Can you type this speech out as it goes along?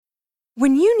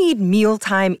When you need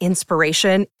mealtime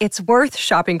inspiration, it's worth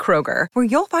shopping Kroger, where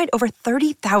you'll find over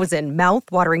 30,000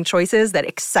 mouth-watering choices that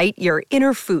excite your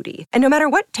inner foodie. And no matter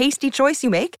what tasty choice you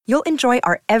make, you'll enjoy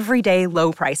our everyday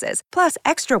low prices, plus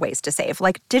extra ways to save,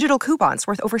 like digital coupons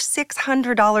worth over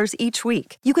 $600 each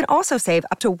week. You can also save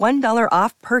up to $1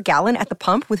 off per gallon at the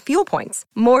pump with fuel points.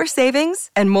 More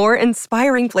savings and more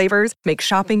inspiring flavors make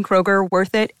shopping Kroger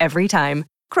worth it every time.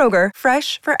 Kroger,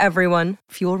 fresh for everyone.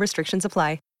 Fuel restrictions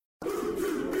apply.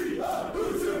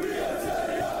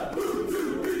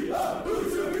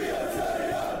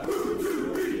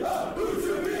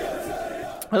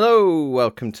 Hello,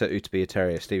 welcome to Utopi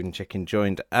Eteria. Stephen Chicken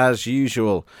joined as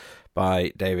usual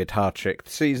by David Hartrick. The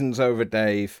season's over,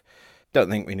 Dave. Don't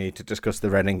think we need to discuss the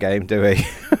Reading game, do we?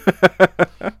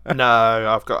 No,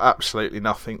 I've got absolutely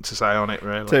nothing to say on it,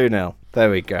 really. 2-0.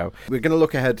 There we go. We're going to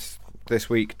look ahead this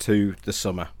week to the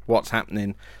summer. What's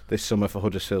happening this summer for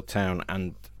Huddersfield Town,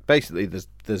 and basically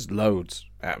there's loads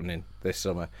happening this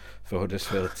summer for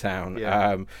Huddersfield Town.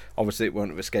 Yeah. Obviously it won't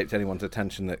have escaped anyone's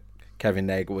attention that Kevin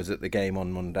Nagel was at the game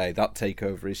on Monday. That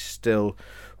takeover is still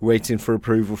waiting for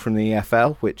approval from the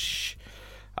EFL, which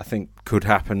I think could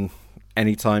happen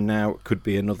any time now. It could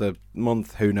be another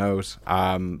month, who knows?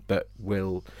 But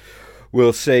we'll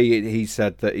see. He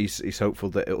said that he's hopeful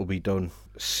that it will be done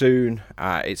soon.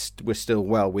 We're still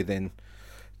well within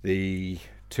the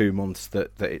 2 months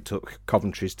that it took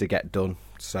Coventry's to get done.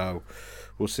 So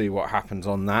we'll see what happens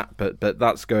on that. But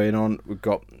that's going on. We've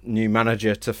got new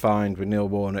manager to find with Neil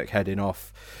Warnock heading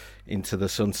off into the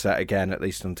sunset again, at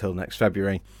least until next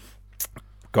February.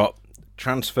 Got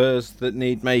transfers that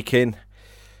need making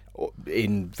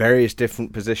in various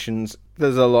different positions.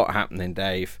 There's a lot happening,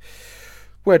 Dave.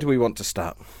 Where do we want to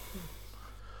start?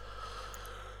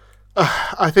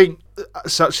 I think,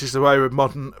 such is the way with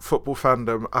modern football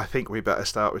fandom, I think we better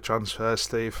start with transfers,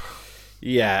 Steve.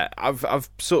 Yeah, I've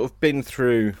sort of been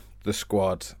through the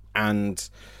squad and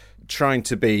trying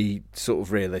to be sort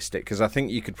of realistic, because I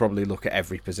think you could probably look at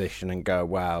every position and go,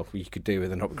 wow, you could do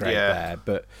with an upgrade there.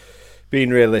 But being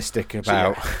realistic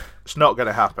about... So, yeah, it's not going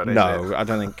to happen, is it? No, I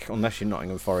don't think, unless you're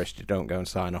Nottingham Forest, you don't go and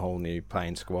sign a whole new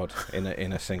playing squad in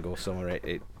a single summer.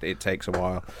 It takes a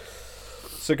while.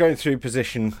 So going through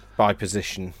position by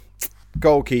position,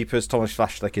 goalkeepers, Thomas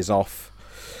Flashlick is off.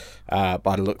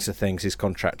 By the looks of things, his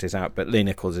contract is out, but Lee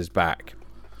Nichols is back.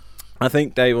 I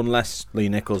think, Dave, unless Lee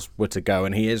Nichols were to go,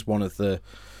 and he is one of the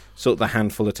sort of the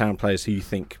handful of Town players who you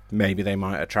think maybe they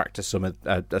might attract a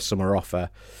summer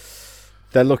offer,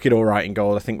 they're looking all right in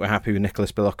goal. I think we're happy with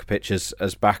Nicholas Bilokovic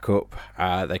as backup.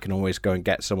 They can always go and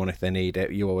get someone if they need it.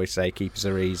 You always say keepers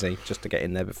are easy, just to get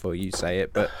in there before you say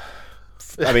it. But,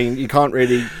 I mean, you can't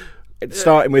really...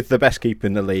 Starting with the best keeper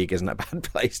in the league isn't a bad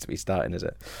place to be starting, is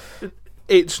it?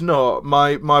 It's not.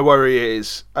 My worry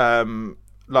is, I don't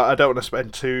want to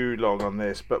spend too long on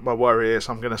this, but my worry is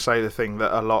I'm going to say the thing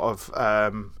that a lot of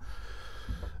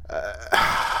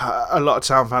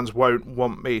Town fans won't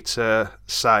want me to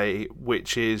say,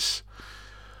 which is,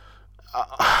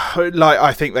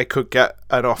 I think they could get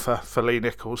an offer for Lee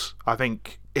Nichols. I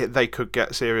think they could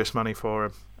get serious money for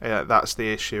him. Yeah, that's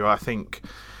the issue. I think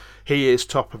he is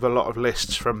top of a lot of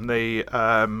lists from the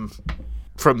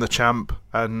champ,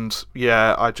 and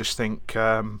yeah, I just think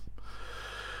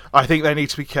I think they need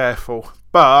to be careful.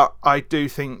 But I do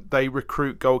think they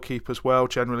recruit goalkeepers well,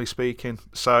 generally speaking.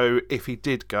 So if he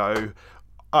did go,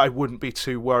 I wouldn't be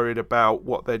too worried about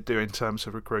what they'd do in terms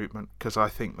of recruitment, because I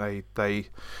think I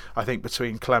think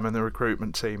between Clem and the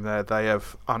recruitment team there, they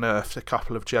have unearthed a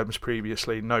couple of gems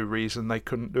previously. No reason they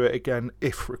couldn't do it again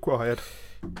if required.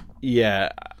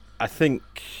 Yeah, I think,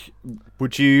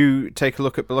 would you take a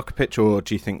look at Bilokovic, or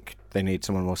do you think they need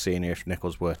someone more senior if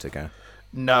Nichols were to go?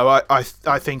 No, I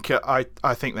think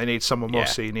they need someone more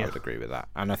senior. I would agree with that,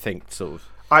 and I think sort of.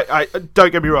 I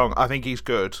don't get me wrong. I think he's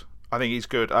good.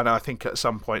 And I think at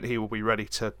some point he will be ready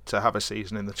to have a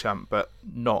season in the champ, but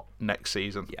not next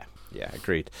season. Yeah,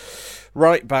 agreed.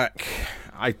 Right back,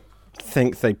 I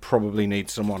think they probably need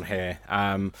someone here.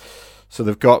 So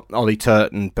they've got Ollie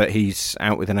Turton, but he's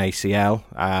out with an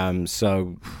ACL.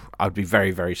 So I'd be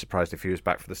very, very surprised if he was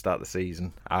back for the start of the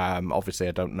season. Obviously,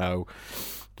 I don't know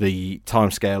the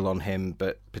timescale on him,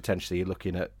 but potentially you're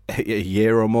looking at a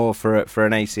year or more for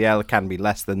an ACL. It can be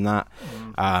less than that.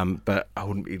 But I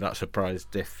wouldn't be that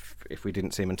surprised if we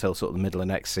didn't see him until sort of the middle of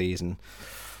next season.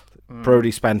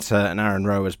 Brodie Spencer and Aaron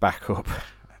Rower's back up.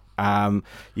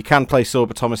 You can play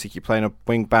Sorba Thomas if you're playing a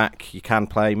wing back. You can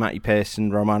play Matty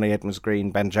Pearson, Romani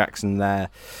Edmonds-Green, Ben Jackson there.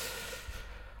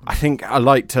 I think I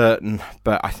like Turton,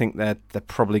 but I think they're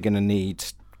probably going to need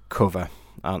cover,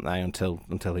 aren't they, until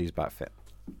he's back fit.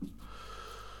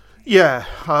 Yeah,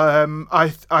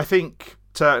 I think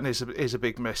Turton is a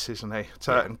big miss, isn't he?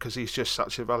 Turton, because he's just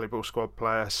such a valuable squad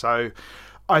player. So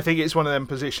I think it's one of them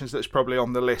positions that's probably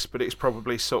on the list, but it's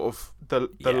probably sort of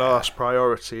the last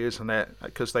priority, isn't it?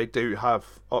 Because they do have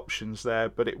options there,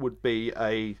 but it would be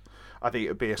I think it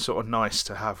would be a sort of nice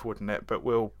to have, wouldn't it? But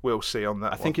we'll see on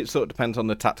that. I think it sort of depends on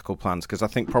the tactical plans, because I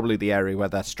think probably the area where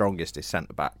they're strongest is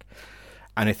centre back.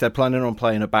 And if they're planning on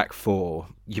playing a back four,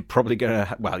 you're probably going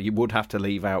to... Well, you would have to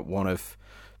leave out one of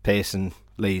Pearson,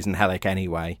 Lees and Hellick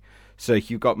anyway. So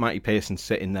if you've got Matty Pearson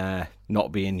sitting there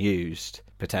not being used,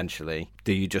 potentially,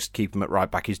 do you just keep him at right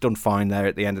back? He's done fine there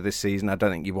at the end of this season. I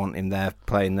don't think you want him there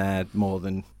playing there more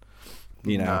than...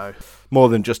 more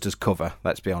than just as cover,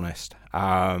 let's be honest.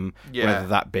 Whether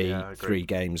that be 3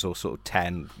 games or sort of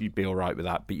 10, you'd be all right with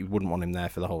that, but you wouldn't want him there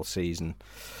for the whole season.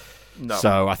 No.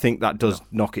 So I think that does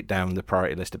knock it down the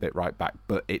priority list a bit right back.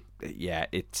 But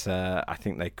I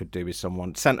think they could do with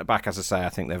someone. Centre back, as I say, I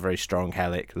think they're very strong.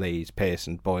 Hellick, Lees,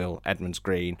 Pearson, Boyle, Edmonds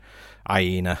Green,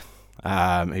 Aina,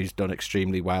 who's done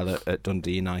extremely well at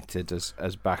Dundee United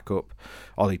as backup.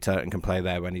 Ollie Turton can play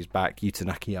there when he's back. Yuta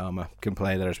Nakayama can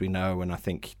play there, as we know, and I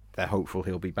think they're hopeful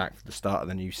he'll be back for the start of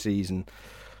the new season.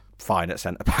 Fine at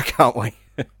centre back, aren't we?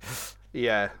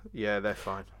 Yeah, they're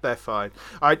fine. They're fine.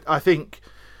 I think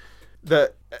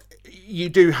that you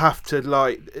do have to,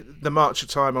 like, the march of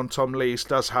time on Tom Lees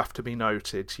does have to be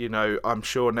noted. You know, I'm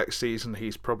sure next season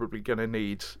he's probably going to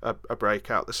need a break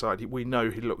out the side. We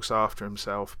know he looks after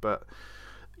himself, but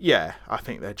yeah, I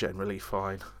think they're generally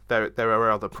fine. There are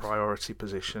other priority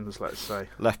positions, let's say.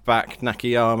 Left back,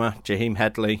 Nakayama, Jaheim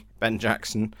Headley, Ben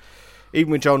Jackson.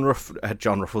 Even with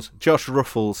Josh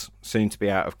Ruffles soon to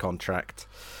be out of contract.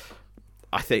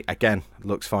 I think, again,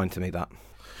 looks fine to me, that.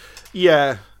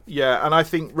 Yeah, and I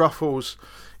think Ruffles,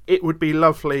 it would be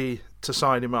lovely to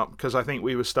sign him up, because I think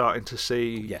we were starting to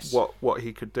see what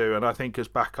he could do, and I think as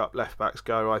backup left backs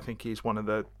go, I think he's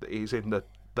he's in the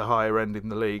higher end in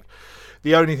the league.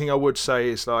 The only thing I would say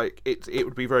is, like, it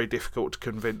would be very difficult to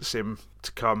convince him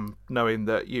to come, knowing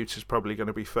that Uta's probably going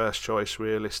to be first choice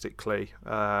realistically,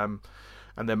 and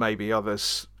there may be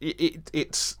others.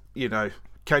 It's you know.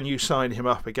 Can you sign him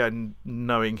up again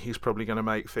knowing he's probably going to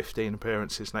make 15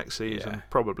 appearances next season? Yeah.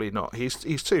 Probably not. He's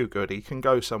too good. He can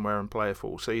go somewhere and play a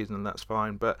full season, and that's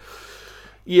fine. But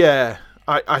yeah,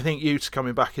 I think Yuta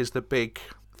coming back is the big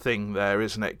thing there,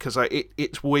 isn't it? Because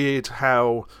it's weird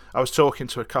how I was talking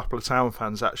to a couple of Town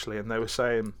fans actually, and they were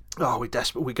saying, "Oh, we're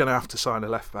desperate. We're going to have to sign a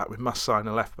left back. We must sign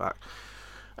a left back."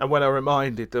 And when I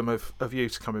reminded them of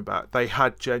Yuta coming back, they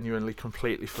had genuinely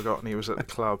completely forgotten he was at the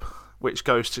club. Which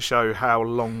goes to show how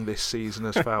long this season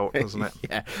has felt, doesn't it?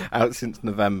 Yeah, out since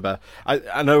November.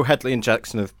 I know Headley and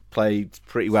Jackson have played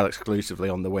pretty well exclusively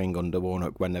on the wing under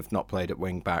Warnock when they've not played at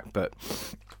wing back, but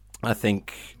I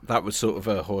think that was sort of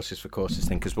a horses for courses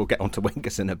thing, because we'll get onto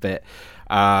wingers in a bit.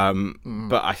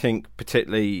 But I think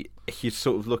particularly he's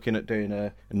sort of looking at doing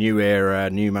a new era,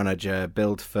 new manager,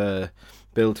 build for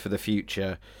the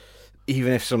future.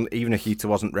 Even if Yuta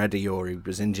wasn't ready or he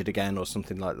was injured again or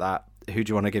something like that, who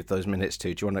do you want to give those minutes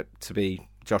to? Do you want it to be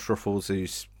Josh Ruffles,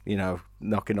 who's, you know,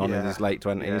 knocking on in his late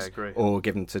 20s, or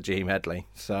give him to Jaheim Headley?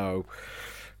 So,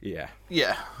 yeah.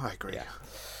 Yeah, I agree. Yeah.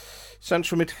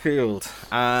 Central midfield,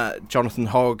 Jonathan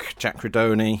Hogg, Jack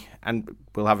Redoni, and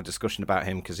we'll have a discussion about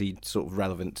him because he's sort of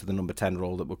relevant to the number 10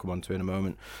 role that we'll come on to in a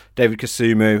moment. David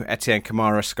Kasumu, Etienne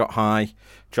Kamara, Scott High,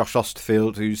 Josh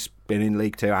Osterfield, who's been in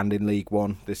League 2 and in League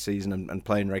 1 this season and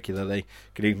playing regularly.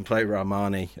 Could even play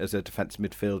Rahmani as a defensive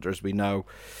midfielder, as we know.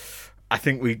 I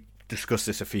think we discussed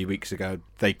this a few weeks ago.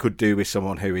 They could do with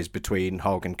someone who is between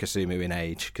Hogg and Kasumu in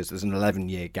age, because there's an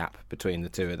 11-year gap between the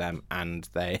two of them, and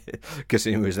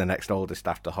Kasumu is the next oldest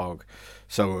after Hogg.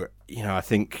 So, you know, I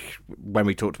think when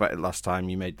we talked about it last time,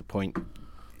 you made the point.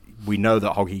 We know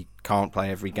that Hoggy can't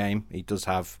play every game. He does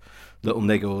have little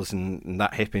niggles and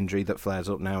that hip injury that flares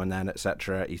up now and then,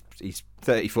 etc. He's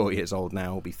 34 years old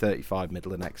now. He'll be 35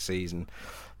 middle of next season.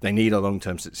 They need a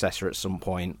long-term successor at some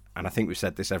point, and I think we've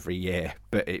said this every year,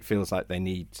 but it feels like they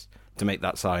need to make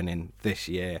that signing this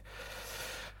year.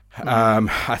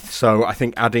 So I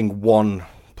think adding one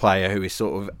player who is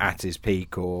sort of at his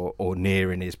peak or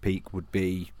nearing his peak would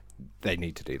be, they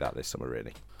need to do that this summer,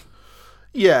 really.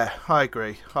 Yeah, I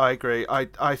agree.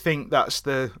 I think that's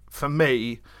for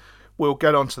me, we'll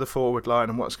get onto the forward line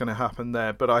and what's going to happen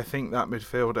there, but I think that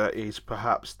midfielder is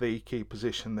perhaps the key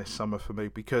position this summer for me,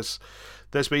 because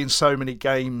there's been so many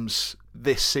games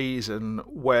this season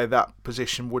where that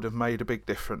position would have made a big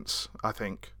difference, I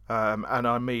think. And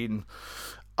I mean,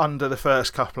 under the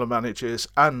first couple of managers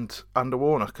and under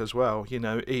Warnock as well, you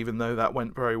know, even though that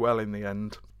went very well in the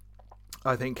end,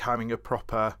 I think having a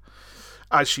proper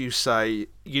as you say,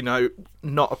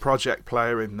 not a project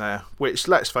player in there, which,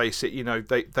 let's face it,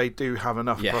 they do have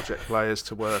enough project players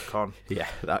to work on. Yeah,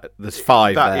 there's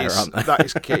 5 there, aren't there? That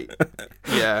is key.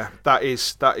 Yeah, that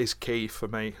is key for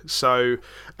me. So,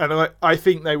 and I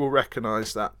think they will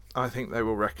recognise that. I'm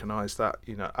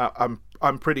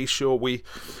pretty sure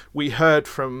we heard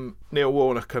from Neil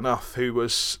Warnock enough, who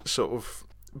was sort of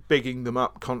bigging them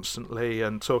up constantly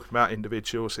and talking about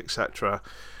individuals, etc.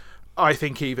 I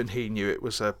think even he knew it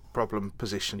was a problem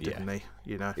position, didn't he?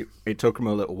 It took him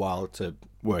a little while to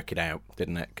work it out,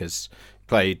 didn't it? Because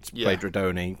played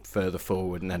Radoni further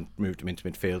forward and then moved him into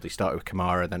midfield. He started with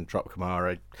Kamara, then dropped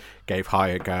Kamara, gave High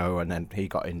a go, and then he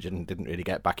got injured and didn't really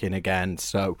get back in again.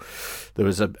 So there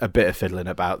was a bit of fiddling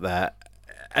about there.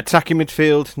 Attacking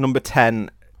midfield, number 10.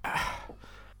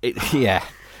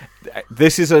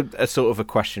 This is a sort of a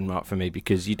question mark for me,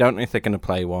 because you don't know if they're going to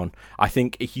play one. I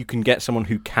think if you can get someone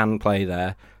who can play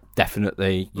there,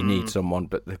 definitely you need someone.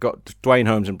 But they've got Dwayne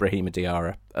Holmes and Brahima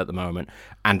Diarra at the moment,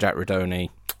 and Jack Radoni.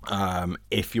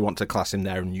 If you want to class him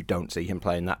there and you don't see him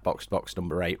playing that box-to-box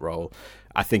number 8 role,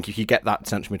 I think if you get that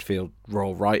central midfield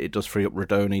role right, it does free up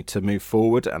Radoni to move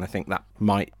forward, and I think that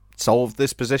might solve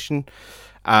this position.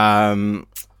 But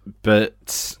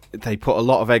they put a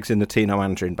lot of eggs in the Tino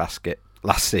Andrin basket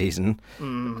last season,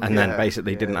 and then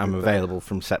basically didn't have him available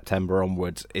from September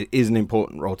onwards. It is an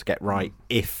important role to get right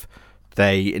if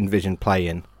they envision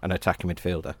playing an attacking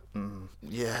midfielder.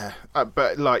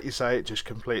 But like you say, it just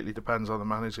completely depends on the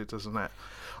manager, doesn't it?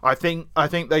 I think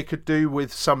they could do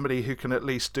with somebody who can at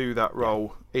least do that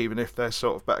role, even if they're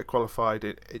sort of better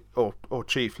qualified or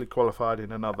chiefly qualified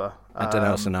in another. A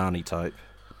Danel Sinani type.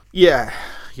 Yeah,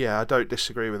 I don't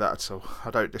disagree with that at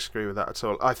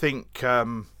all. I think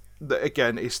that,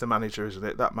 again, it's the manager, isn't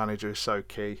it? That manager is so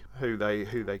key, who they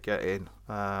get in.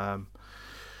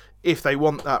 If they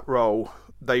want that role,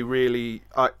 they really...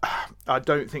 I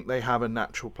don't think they have a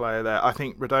natural player there. I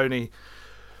think Radoni,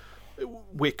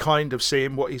 we're kind of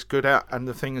seeing what he's good at and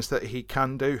the things that he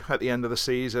can do at the end of the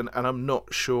season, and I'm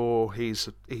not sure he's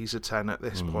a 10 at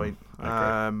this point.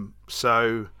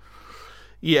 So...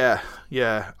 Yeah.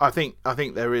 I think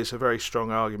there is a very strong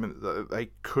argument that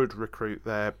they could recruit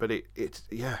there, but it's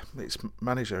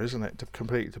manager, isn't it? It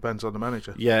completely depends on the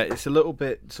manager. Yeah, it's a little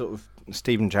bit sort of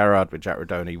Steven Gerrard with Jack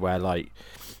Radoni, where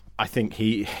I think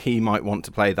he might want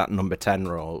to play that number 10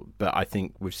 role, but I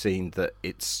think we've seen that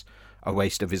it's a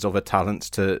waste of his other talents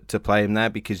to play him there,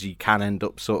 because you can end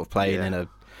up sort of playing in a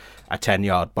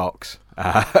 10-yard box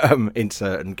in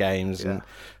certain games, and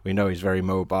we know he's very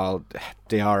mobile.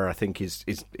 Diarra, I think, is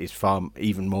far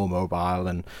even more mobile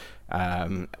and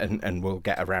will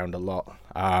get around a lot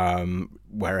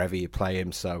wherever you play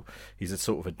him. So he's a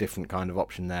sort of a different kind of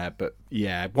option there. But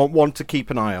yeah, one to keep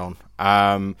an eye on.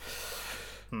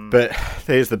 But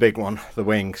here's the big one: the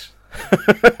wings.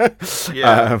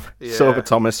 Sorba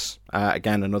Thomas,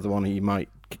 again, another one you might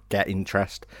get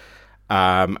interest.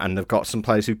 And they've got some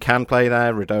players who can play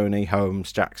there: Radoni,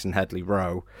 Holmes, Jackson, Headley,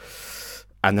 Rowe.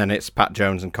 And then it's Pat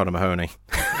Jones and Conor Mahoney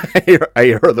are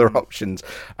your other options.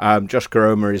 Josh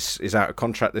Koroma is out of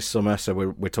contract this summer, so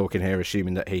we're talking here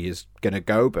assuming that he is going to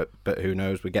go, but who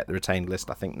knows? We get the retained list,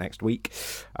 I think, next week.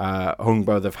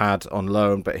 Hungbo they've had on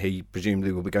loan, but he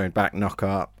presumably will be going back.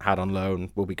 Knockhart had on loan,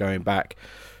 will be going back.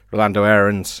 Rolando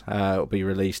Aarons will be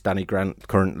released. Danny Grant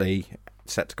currently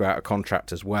set to go out of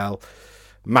contract as well.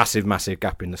 Massive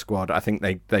gap in the squad. I think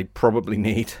they probably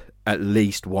need at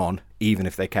least one, even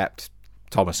if they kept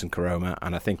Thomas and Koroma.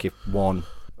 And I think if one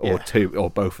or two or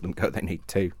both of them go, they need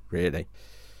 2, really.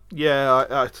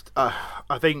 Yeah,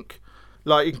 I think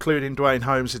including Dwayne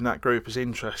Holmes in that group is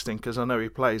interesting, because I know he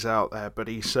plays out there, but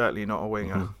he's certainly not a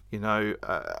winger.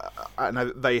 I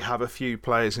know they have a few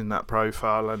players in that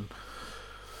profile, and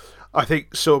I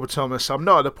think Sorba Thomas, I'm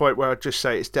not at the point where I'd just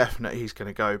say it's definite he's going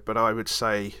to go, but I would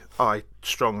say I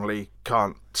strongly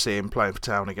can't see him playing for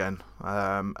Town again,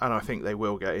 and I think they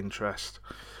will get interest.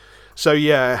 So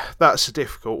yeah, that's a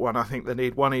difficult one. I think they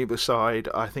need one either side.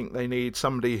 I think they need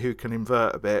somebody who can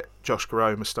invert a bit, Josh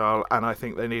Koroma style, and I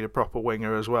think they need a proper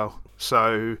winger as well.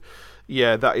 So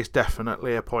yeah, that is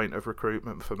definitely a point of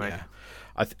recruitment for me. Yeah.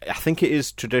 I think it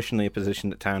is traditionally a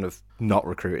position that Town have not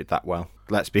recruited that well.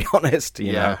 Let's be honest.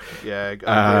 You know.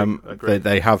 Agree.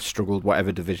 They have struggled,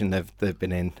 whatever division they've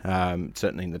been in.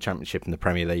 Certainly in the Championship and the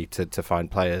Premier League to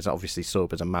find players. Obviously,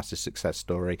 Sorba's a massive success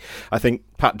story. I think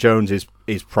Pat Jones is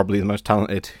probably the most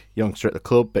talented youngster at the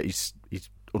club, but he's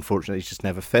unfortunately he's just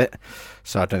never fit.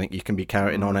 So I don't think you can be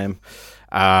counting on him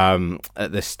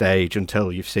at this stage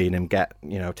until you've seen him get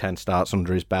 10 starts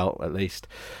under his belt at least.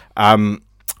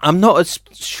 I'm not as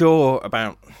sure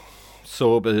about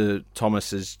Sorba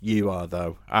Thomas as you are,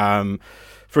 though,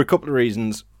 for a couple of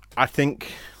reasons. I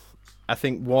think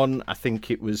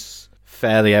it was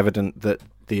fairly evident that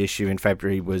the issue in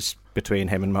February was between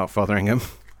him and Mark Fotheringham,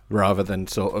 rather than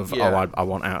sort of, I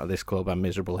want out of this club, I'm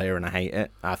miserable here and I hate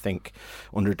it. I think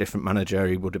under a different manager,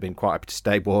 he would have been quite happy to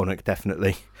stay. Warnock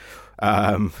definitely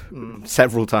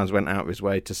several times went out of his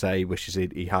way to say he wishes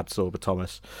he had Sorba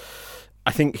Thomas.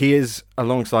 I think he is,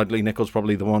 alongside Lee Nicholls,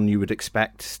 probably the one you would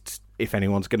expect. If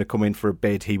anyone's going to come in for a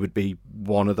bid, he would be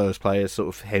one of those players, sort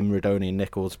of him, Rudoni and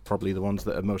Nicholls, probably the ones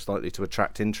that are most likely to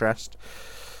attract interest.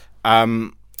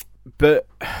 But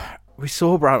we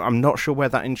saw Brown. I'm not sure where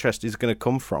that interest is going to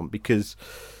come from, because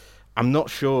I'm not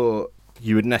sure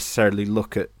you would necessarily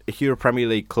look at, if you're a Premier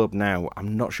League club now,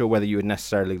 I'm not sure whether you would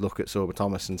necessarily look at Sorba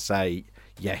Thomas and say,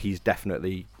 yeah, he's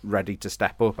definitely ready to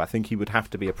step up. I think he would have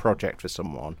to be a project for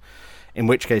someone. In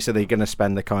which case, are they going to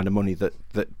spend the kind of money that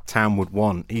Town would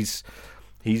want? He's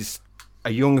a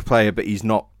young player, but he's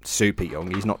not super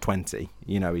young. He's not 20.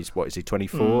 You know, he's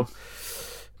 24?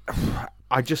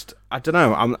 I don't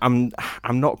know.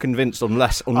 I'm not convinced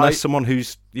unless someone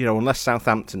who's, you know, unless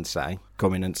Southampton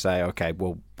come in and say, okay,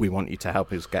 well, we want you to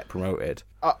help us get promoted.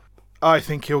 I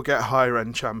think he'll get higher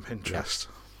end champ interest.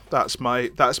 Yeah. That's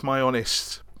my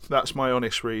honest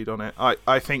read on it.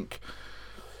 I think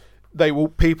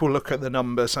people look at the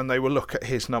numbers, and they will look at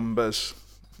his numbers,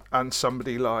 and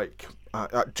somebody like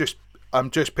I'm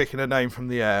just picking a name from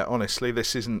the air. Honestly,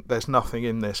 there's nothing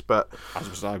in this, but as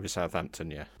was I with Southampton,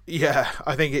 yeah. Yeah,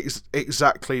 I think it's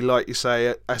exactly like you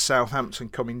say, a Southampton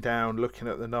coming down, looking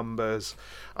at the numbers.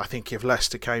 I think if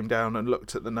Leicester came down and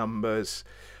looked at the numbers,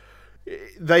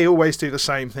 they always do the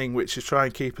same thing, which is try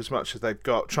and keep as much as they've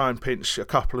got, try and pinch a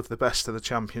couple of the best of the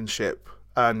Championship.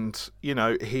 And, you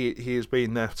know, he has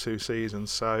been there 2 seasons,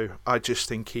 so I just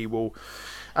think he will.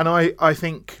 And I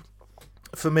think,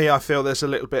 for me, I feel there's a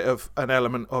little bit of an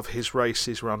element of his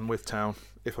races run with Town,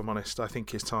 if I'm honest. I think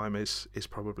his time is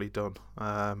probably done.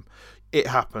 It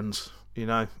happens, you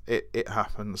know, it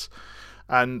happens.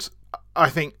 And I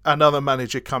think another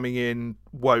manager coming in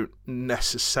won't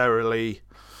necessarily...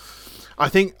 I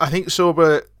think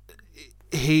Sorba,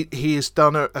 he has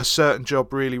done a certain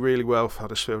job really, really well for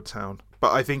Huddersfield Town.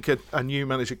 But I think a new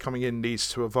manager coming in needs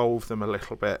to evolve them a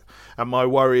little bit. And my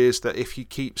worry is that if you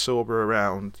keep Sorba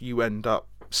around, you end up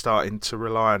starting to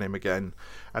rely on him again.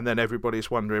 And then everybody's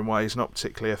wondering why he's not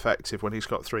particularly effective when he's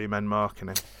got 3 men marking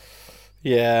him.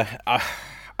 Yeah,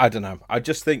 I don't know. I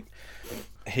just think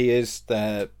he is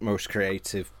their most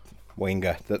creative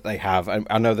winger that they have.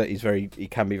 I know that he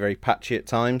can be very patchy at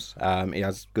times. He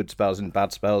has good spells and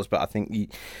bad spells, but I think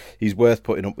he's worth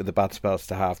putting up with the bad spells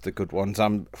to have the good ones. I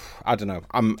don't know.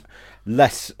 I'm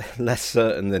less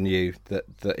certain than you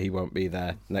that he won't be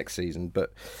there next season,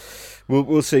 but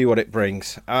we'll see what it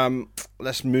brings.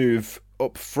 Let's move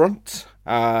up front.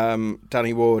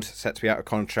 Danny Ward set to be out of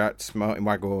contract. Martin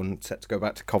Waghorn set to go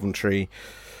back to Coventry,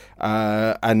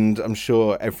 and I'm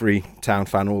sure every Town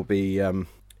fan will be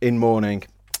in mourning,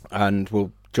 and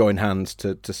will join hands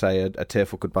to say a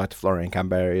tearful goodbye to Florian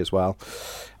Kamberi as well.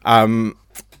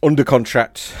 Under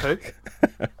contract,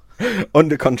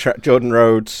 Jordan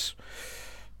Rhodes,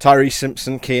 Tyrese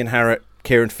Simpson, Kean Harrott,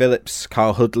 Kieran Phillips,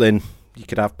 Carl Hudlin. You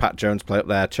could have Pat Jones play up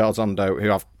there, Charles Ondo,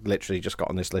 who I've literally just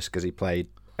got on this list because he played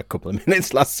a couple of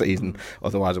minutes last season.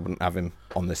 Otherwise, I wouldn't have him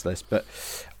on this list. But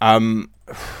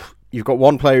you've got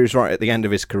one player who's right at the end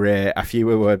of his career, a few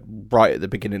who were right at the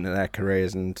beginning of their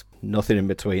careers, and nothing in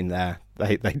between there.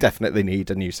 They definitely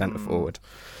need a new centre forward.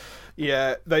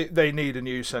 Yeah, they need a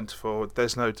new centre forward.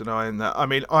 There's no denying that. I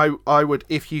mean, I would,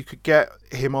 if you could get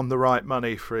him on the right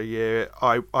money for a year,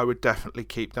 I would definitely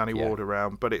keep Danny Ward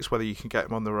around. But it's whether you can get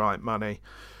him on the right money.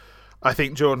 I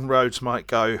think Jordan Rhodes might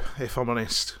go, if I'm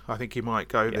honest. I think he might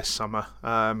go this summer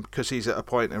because he's at a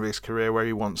point in his career where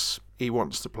he wants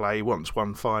to play. He wants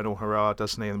one final hurrah,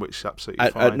 doesn't he? And which is absolutely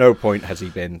fine. At no point has he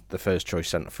been the first choice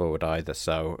centre forward either.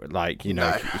 So, like, you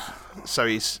know, so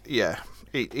he's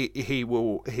he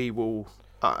will.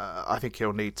 I think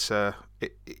he'll need to.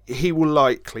 He will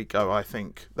likely go. I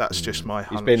think that's just my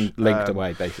hunch. He's been linked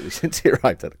away basically since he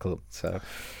arrived at the club. So.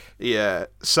 Yeah,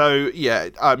 so,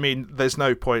 I mean, there's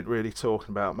no point really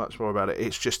talking about much more about it.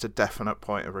 It's just a definite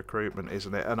point of recruitment,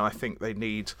 isn't it? And I think they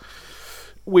need...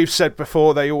 We've said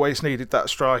before they always needed that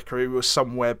striker who was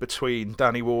somewhere between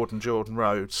Danny Ward and Jordan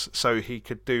Rhodes, so he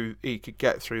could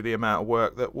get through the amount of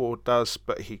work that Ward does,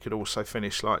 but he could also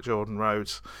finish like Jordan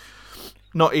Rhodes.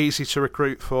 Not easy to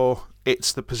recruit for.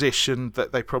 It's the position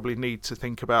that they probably need to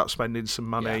think about spending some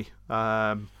money.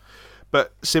 Yeah.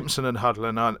 But Simpson and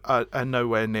Hudlin are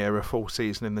nowhere near a full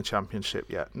season in the Championship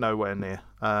yet. Nowhere near.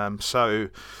 So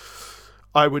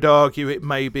I would argue it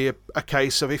may be a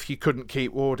case of if you couldn't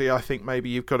keep Wardy, I think maybe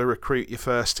you've got to recruit your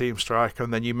first team striker,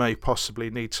 and then you may possibly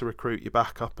need to recruit your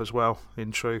backup as well,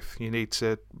 in truth. You need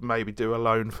to maybe do a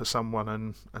loan for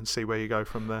someone and see where you go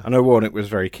from there. I know Warnock was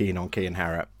very keen on Cian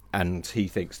Harrop, and he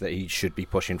thinks that he should be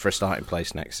pushing for a starting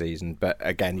place next season. But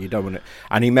again, you don't want to...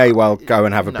 And he may well go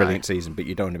and have a brilliant season, but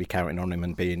you don't want to be counting on him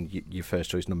and being your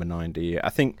first choice number 9, do you? I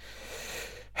think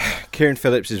Kieran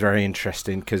Phillips is very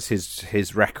interesting because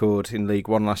his record in League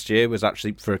One last year was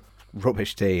actually, for a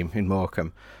rubbish team in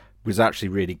Morecambe, was actually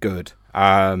really good.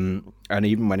 And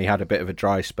even when he had a bit of a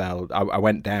dry spell, I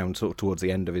went down sort of towards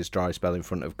the end of his dry spell in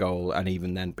front of goal, and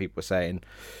even then people were saying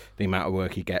the amount of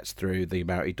work he gets through, the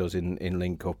amount he does in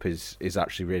link-up is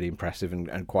actually really impressive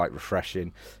and quite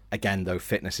refreshing. Again, though,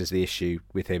 fitness is the issue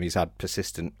with him. He's had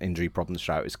persistent injury problems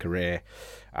throughout his career.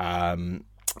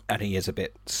 And he is a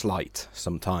bit slight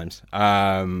sometimes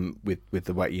with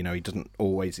the way, he doesn't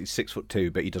always, he's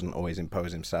 6'2", but he doesn't always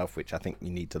impose himself, which I think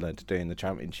you need to learn to do in the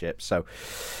Championship. So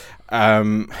I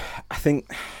think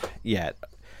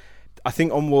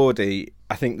on Wardy,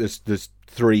 I think there's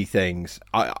 3 things.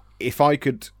 If I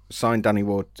could sign Danny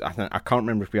Ward, I can't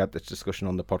remember if we had this discussion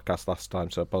on the podcast last time,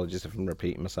 so apologies if I'm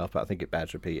repeating myself, but I think it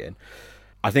bears repeating.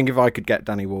 I think if I could get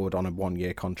Danny Ward on a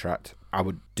 1-year contract, I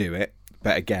would do it.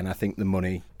 But again, I think the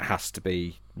money has to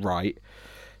be right.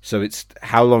 So it's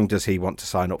how long does he want to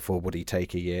sign up for? Would he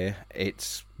take a year?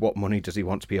 It's what money does he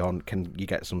want to be on? Can you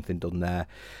get something done there?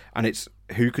 And it's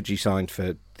who could you sign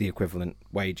for the equivalent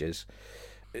wages?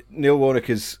 Neil Warnock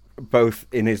is both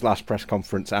in his last press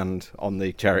conference and on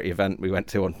the charity event we went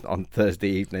to on Thursday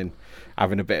evening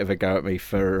having a bit of a go at me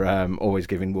for always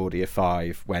giving Wardy a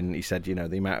 5 when he said, the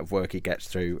amount of work he gets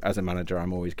through as a manager,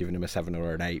 I'm always giving him a 7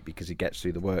 or an 8 because he gets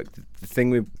through the work. The thing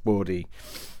with Wardy,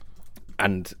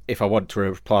 and if I want to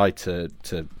reply to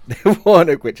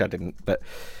Warnock, which I didn't, but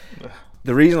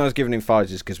the reason I was giving him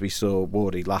 5s is because we saw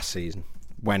Wardy last season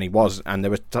when he was, and there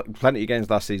was plenty of games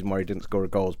last season where he didn't score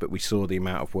goals, but we saw the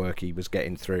amount of work he was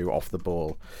getting through off the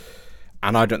ball.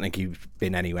 And I don't think he's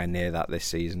been anywhere near that this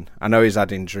season. I know he's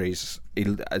had injuries,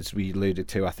 as we alluded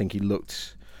to. I think he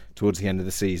looked towards the end of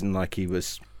the season like he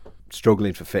was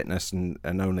struggling for fitness and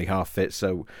only half fit.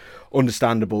 So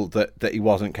understandable that he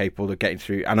wasn't capable of getting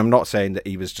through. And I'm not saying that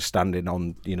he was just standing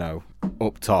on,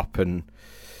 up top and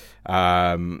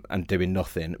doing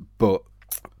nothing. But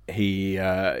he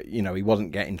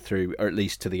wasn't getting through, or at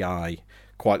least to the eye,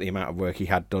 quite the amount of work he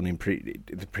had done in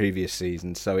the previous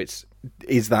season. So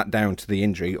is that down to the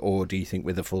injury, or do you think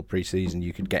with a full pre-season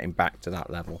you could get him back to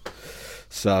that level?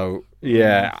 So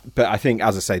yeah, but I think,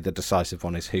 as I say, the decisive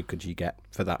one is who could you get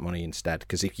for that money instead?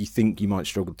 Because if you think you might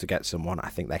struggle to get someone, I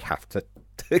think they have to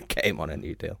get him on a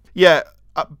new deal. Yeah,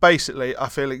 basically, I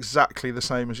feel exactly the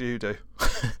same as you do.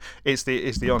 It's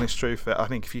the honest truth that I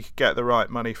think if you could get the right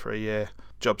money for a year,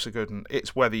 jobs are good, and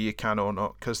it's whether you can or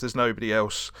not, because there's nobody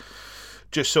else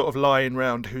just sort of lying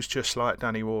round who's just like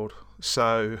Danny Ward.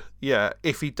 So yeah,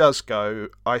 if he does go,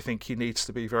 I think he needs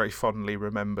to be very fondly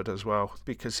remembered as well,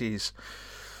 because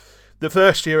the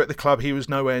first year at the club he was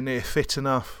nowhere near fit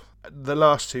enough. The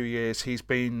last 2 years he's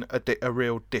been a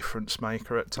real difference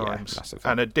maker at times,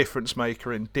 and a difference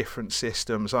maker in different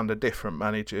systems under different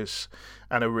managers,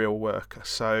 and a real worker.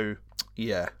 So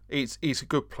yeah, he's a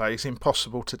good player. It's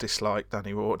impossible to dislike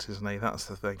Danny Ward, isn't he? That's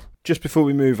the thing. Just before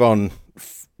we move on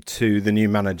to the new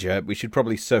manager, we should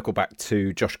probably circle back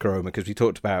to Josh Koroma, because we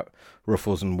talked about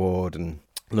Ruffles and Ward and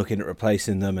looking at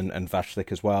replacing them, and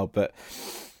Vashlik as well, but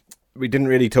we didn't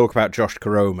really talk about Josh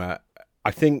Koroma.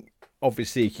 I think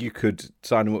obviously if you could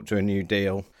sign him up to a new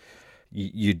deal,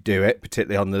 you'd do it,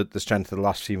 particularly on the strength of the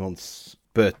last few months.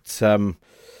 But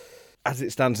as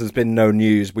it stands, there's been no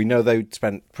news. We know they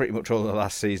spent pretty much all of the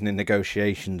last season in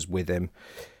negotiations with him.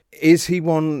 Is he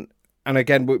one? And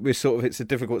again, we're sort of, it's a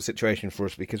difficult situation for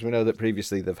us because we know that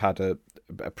previously they've had a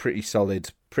pretty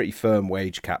solid, pretty firm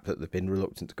wage cap that they've been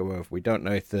reluctant to go over. We don't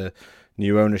know if the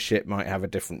new ownership might have a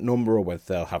different number or whether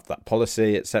they'll have that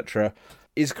policy, etc.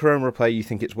 Is Koroma a player you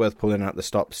think it's worth pulling out the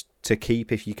stops to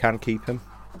keep if you can keep him?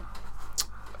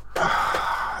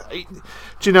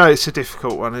 Do you know, it's a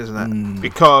difficult one, isn't it?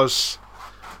 Because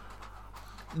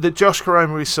the Josh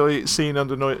Koroma we've seen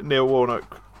under Neil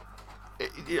Warnock,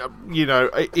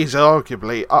 is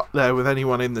arguably up there with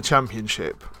anyone in the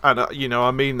Championship. And,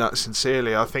 I mean that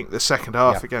sincerely. I think the second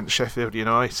half against Sheffield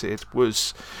United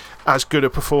was as good a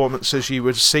performance as you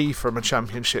would see from a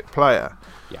Championship player.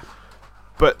 Yeah.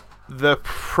 But the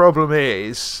problem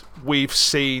is we've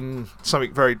seen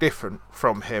something very different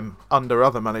from him under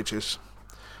other managers.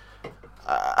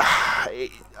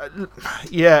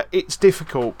 It's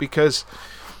difficult because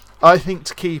I think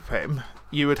to keep him,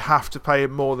 you would have to pay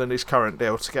him more than his current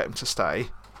deal to get him to stay.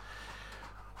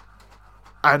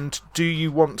 And do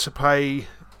you want to pay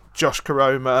Josh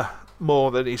Koroma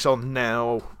more than he's on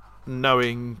now,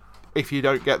 knowing if you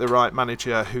don't get the right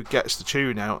manager who gets the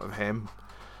tune out of him,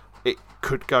 it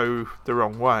could go the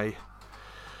wrong way?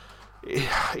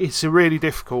 It's a really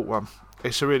difficult one.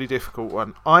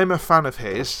 I'm a fan of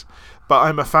his, but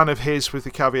I'm a fan of his with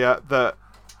the caveat that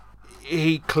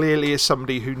he clearly is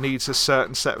somebody who needs a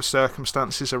certain set of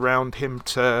circumstances around him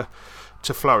to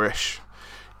flourish.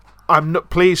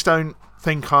 Please don't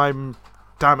think I'm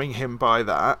damning him by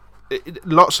that.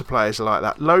 Lots of players are like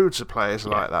that. Loads of players are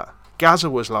like that. Gazza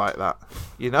was like that,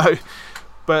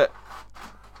 But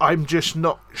I'm just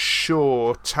not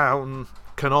sure Town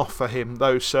can offer him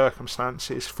those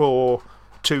circumstances for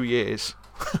 2 years.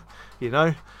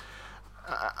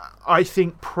 I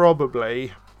think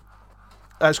probably,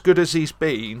 as good as he's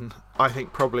been, I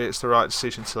think probably it's the right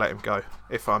decision to let him go,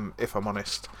 if I'm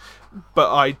honest.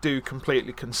 But I do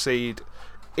completely concede,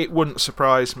 it wouldn't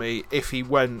surprise me if he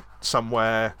went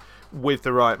somewhere with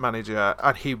the right manager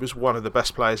and he was one of the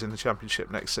best players in the Championship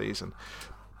next season.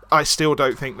 I still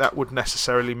don't think that would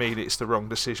necessarily mean it's the wrong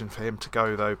decision for him to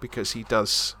go, though, because he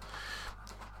does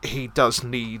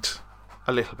need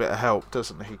a little bit of help,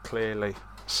 doesn't he, clearly?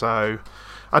 So,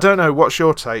 I don't know, what's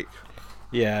your take?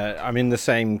 Yeah, I'm in the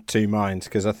same two minds,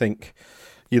 because I think,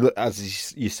 you look,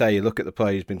 as you say, you look at the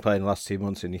player who's been playing the last 2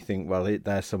 months and you think, well,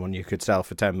 there's someone you could sell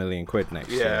for 10 million quid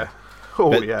next year.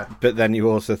 But then you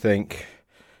also think,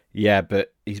 yeah,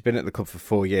 but he's been at the club for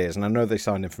 4 years, and I know they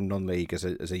signed him from non-league as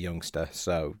a youngster,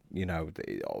 so,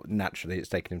 naturally it's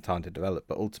taken him time to develop,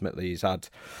 but ultimately he's had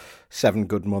 7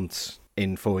 good months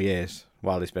in 4 years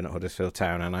while he's been at Huddersfield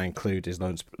Town, and I include his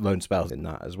loan spells in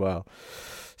that as well.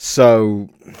 So,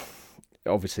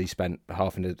 obviously spent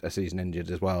half a season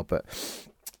injured as well, but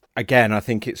again, I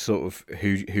think it's sort of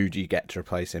who do you get to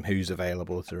replace him, who's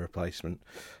available as a replacement,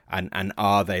 and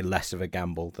are they less of a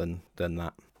gamble than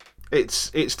that?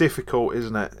 It's difficult,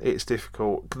 isn't it? It's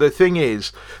difficult. The thing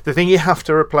you have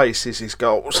to replace is his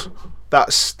goals.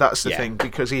 That's the thing,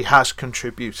 because he has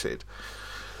contributed.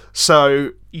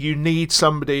 So you need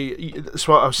somebody. That's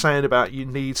what I was saying about. You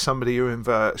need somebody who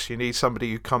inverts. You need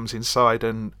somebody who comes inside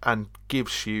and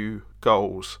gives you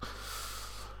goals.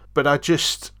 But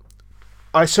he's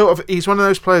one of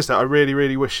those players that I really,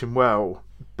 really wish him well.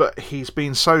 But he's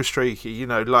been so streaky,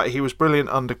 like he was brilliant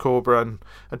under Corberán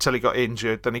until he got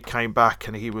injured. Then he came back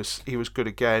and he was good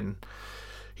again.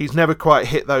 He's never quite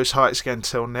hit those heights again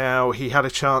till now. He had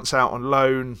a chance out on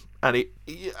loan, and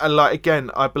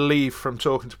I believe from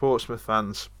talking to Portsmouth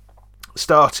fans,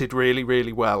 started really,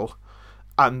 really well,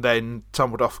 and then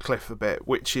tumbled off a cliff a bit,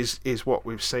 which is what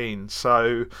we've seen.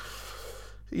 So,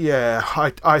 yeah,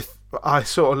 I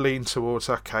sort of lean towards,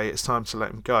 okay, it's time to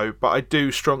let him go. But I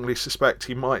do strongly suspect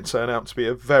he might turn out to be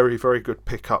a very, very good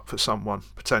pickup for someone,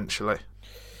 potentially.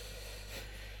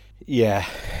 Yeah,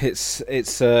 it's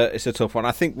a tough one.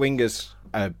 I think wingers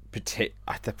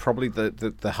they're probably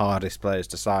the hardest players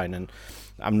to sign, and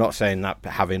I'm not saying that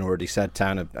having already said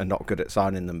Town are not good at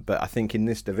signing them, but I think in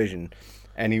this division,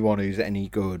 anyone who's any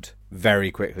good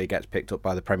very quickly gets picked up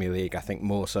by the Premier League. I think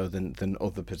more so than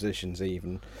other positions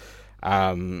even.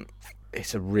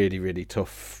 It's a really, really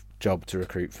tough job to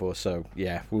recruit for. So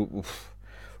yeah,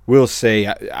 we'll see.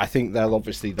 I think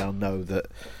they'll know that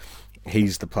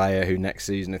he's the player who next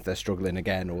season, if they're struggling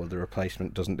again or the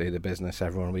replacement doesn't do the business,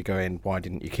 everyone will go in, why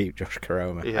didn't you keep Josh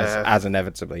Koroma? Yeah. As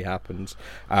inevitably happens.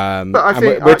 But I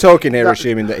think we're talking here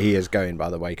assuming that he is going, by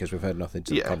the way, because we've heard nothing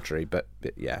to the contrary. But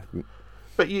yeah.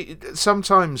 But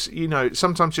sometimes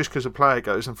just because a player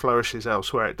goes and flourishes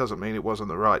elsewhere, it doesn't mean it wasn't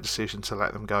the right decision to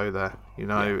let them go there.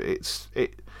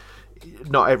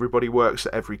 Not everybody works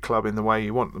at every club in the way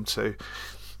you want them to.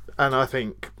 And I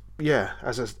think, yeah,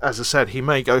 as I said, he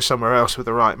may go somewhere else with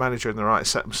the right manager and the right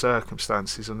set of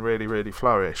circumstances and really, really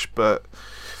flourish. But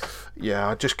yeah,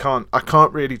 I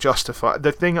can't really justify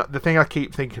the thing I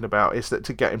keep thinking about is that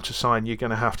to get him to sign, you're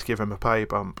going to have to give him a pay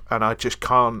bump, and I just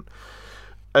can't.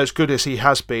 As good as he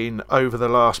has been over the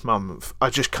last month, I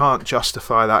just can't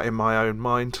justify that in my own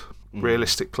mind,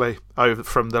 realistically,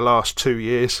 from the last 2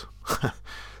 years.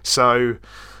 So,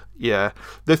 yeah.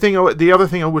 The other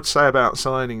thing I would say about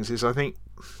signings is I think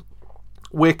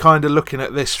we're kind of looking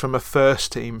at this from a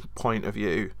first team point of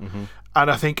view,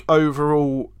 and I think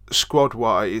overall,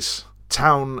 squad-wise,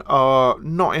 Town are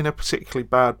not in a particularly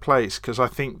bad place, because I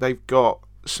think they've got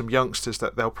some youngsters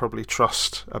that they'll probably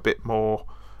trust a bit more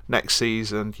next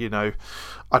season. I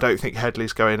don't think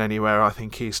Headley's going anywhere. I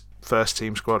think he's first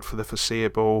team squad for the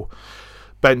foreseeable.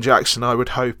 Ben Jackson, I would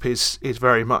hope, is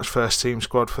very much first team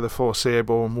squad for the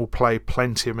foreseeable and will play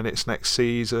plenty of minutes next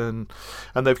season.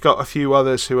 And they've got a few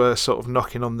others who are sort of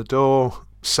knocking on the door.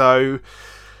 So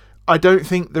I don't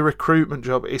think the recruitment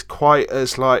job is quite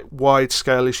as like wide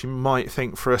scale as you might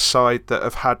think for a side that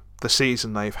have had the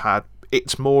season they've had.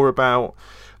 It's more about,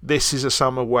 this is a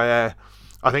summer where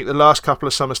I think the last couple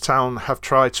of summers Town have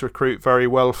tried to recruit very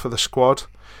well for the squad.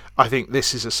 I think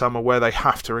this is a summer where they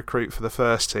have to recruit for the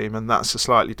first team, and that's a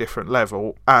slightly different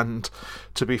level. And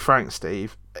to be frank,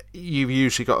 Steve, you've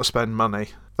usually got to spend money.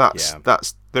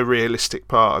 That's the realistic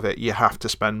part of it. You have to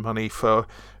spend money for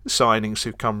signings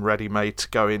who come ready-made to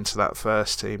go into that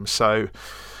first team. So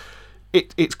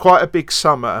it's quite a big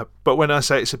summer, but when I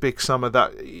say it's a big summer,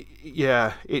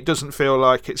 it doesn't feel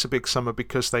like it's a big summer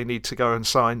because they need to go and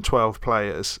sign 12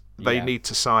 players. They need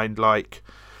to sign like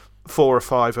 4 or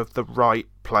 5 of the right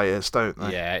players, don't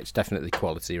they? Yeah, it's definitely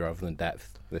quality rather than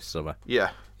depth this summer.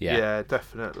 Yeah,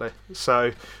 definitely.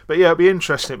 So, but yeah, it'll be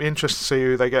interesting. It'll be interesting to see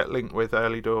who they get linked with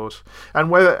early doors, and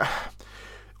whether.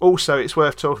 Also, it's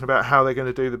worth talking about how they're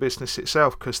going to do the business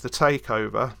itself, because the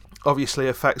takeover obviously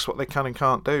affects what they can and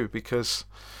can't do, because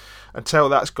until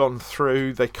that's gone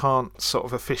through, they can't sort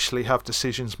of officially have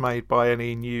decisions made by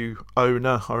any new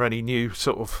owner or any new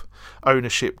sort of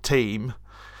ownership team.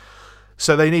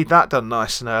 So they need that done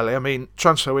nice and early. I mean,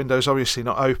 transfer window's obviously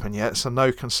not open yet, so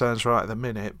no concerns right at the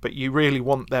minute, but you really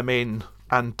want them in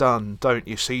and done, don't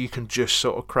you? So you can just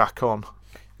sort of crack on.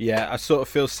 Yeah, I sort of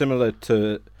feel similar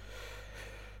to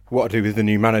what I do with the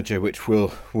new manager, which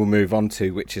we'll move on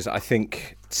to, which is, I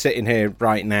think, sitting here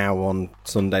right now on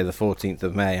Sunday the 14th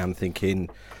of May, I'm thinking,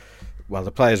 well,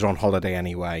 the players are on holiday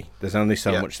anyway. There's only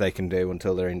so much they can do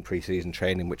until they're in pre-season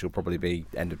training, which will probably be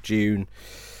end of June.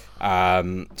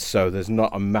 So there's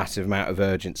not a massive amount of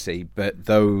urgency, but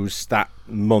that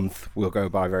month will go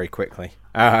by very quickly.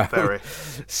 Very.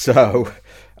 So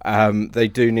they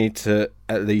do need to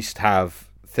at least have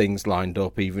things lined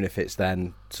up, even if it's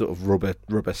then sort of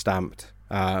rubber stamped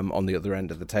on the other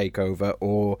end of the takeover,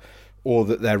 or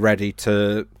that they're ready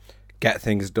to get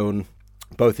things done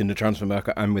both in the transfer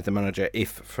market and with the manager if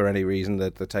for any reason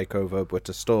the takeover were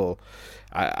to stall.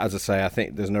 As I say, I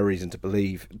think there's no reason to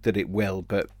believe that it will,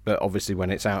 but obviously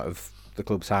when it's out of the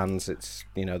club's hands, it's,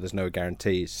 there's no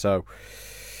guarantees. So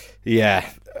yeah,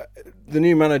 the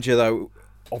new manager though,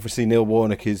 obviously Neil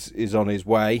Warnock is on his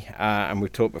way, and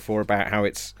we've talked before about how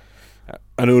it's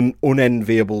an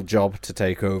unenviable job to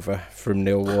take over from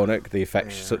Neil Warnock,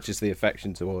 such as the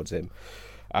affection towards him.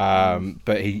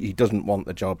 But he doesn't want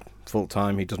the job full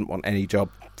time. He doesn't want any job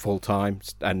full time,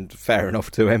 and fair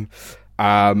enough to him.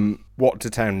 What do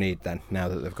Town need then, now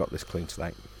that they've got this clean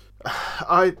slate?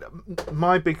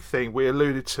 My big thing, we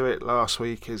alluded to it last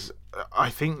week, is I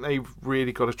think they've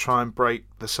really got to try and break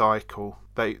the cycle.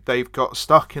 They've got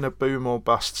stuck in a boom or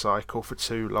bust cycle for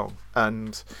too long,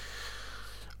 and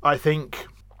I think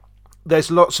there's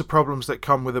lots of problems that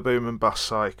come with a boom and bust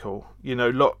cycle,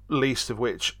 not least of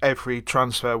which every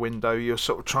transfer window you're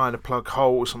sort of trying to plug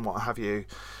holes and what have you.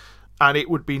 And it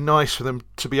would be nice for them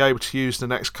to be able to use the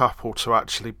next couple to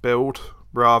actually build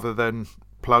rather than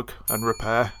plug and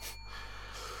repair.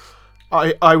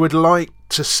 I would like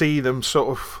to see them sort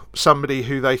of somebody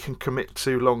who they can commit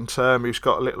to long term, who's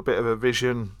got a little bit of a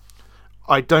vision.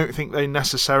 I don't think they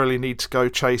necessarily need to go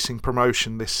chasing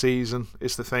promotion this season,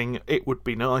 is the thing. It would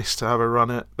be nice to have a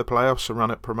run at the playoffs, a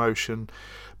run at promotion.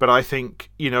 But I think,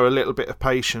 a little bit of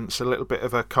patience, a little bit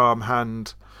of a calm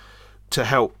hand to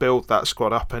help build that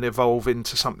squad up and evolve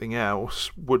into something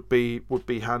else would be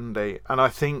handy. And I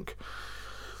think,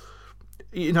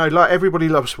 like everybody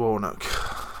loves Warnock.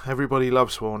 Everybody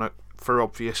loves Warnock for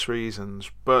obvious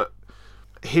reasons, but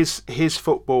his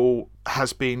football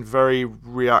has been very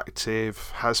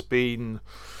reactive, has been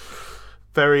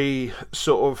very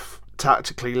sort of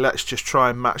tactically, let's just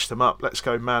try and match them up, let's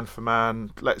go man for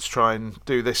man, let's try and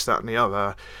do this, that and the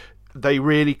other. They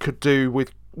really could do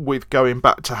with going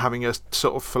back to having a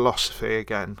sort of philosophy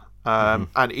again.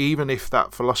 And even if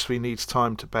that philosophy needs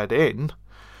time to bed in,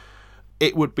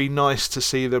 it would be nice to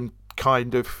see them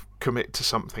kind of commit to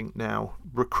something now,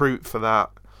 recruit for that,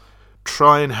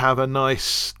 try and have a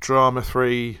nice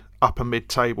drama-free upper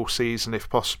mid-table season if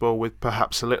possible, with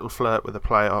perhaps a little flirt with the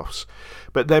playoffs,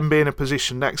 but then be in a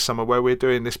position next summer where we're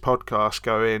doing this podcast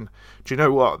going, do you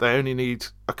know what, they only need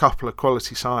a couple of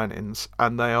quality signings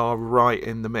and they are right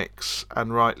in the mix,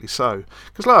 and rightly so,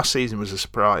 because last season was a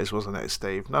surprise, wasn't it,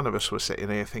 Steve? None of us were sitting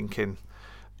here thinking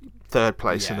third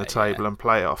place in the table and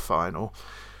playoff final.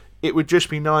 It would just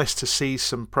be nice to see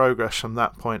some progress from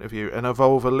that point of view and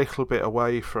evolve a little bit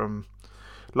away from,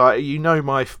 like,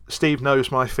 Steve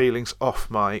knows my feelings off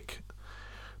mic,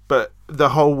 but the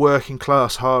whole working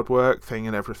class hard work thing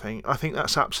and everything, I think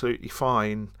that's absolutely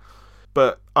fine.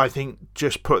 But I think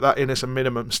just put that in as a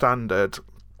minimum standard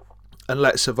and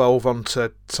let's evolve onto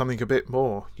something a bit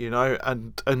more,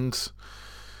 and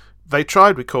they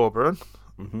tried with Corberan,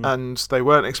 and they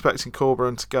weren't expecting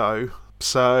Corberan to go.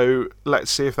 So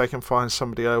let's see if they can find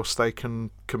somebody else they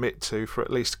can commit to for at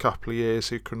least a couple of years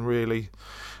who can really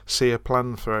see a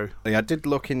plan through. I did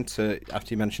look into,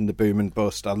 after you mentioned the boom and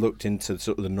bust, I looked into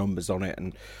sort of the numbers on it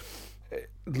and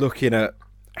looking at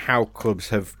how clubs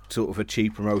have sort of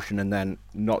achieved promotion, and then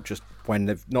not just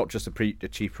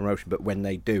achieved promotion, but when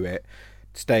they do it,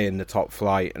 stay in the top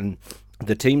flight. And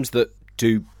the teams that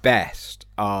do best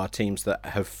are teams that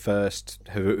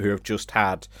who have just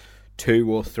had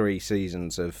 2 or 3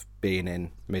 seasons of being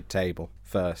in mid-table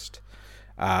first,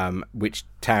 which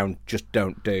Town just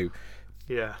don't do.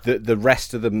 Yeah. The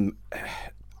rest of them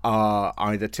are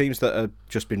either teams that have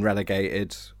just been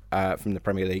relegated from the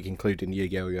Premier League, including your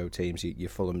yo-yo teams, your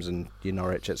Fulhams and your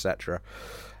Norwich, etc.,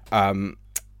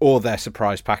 or their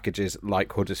surprise packages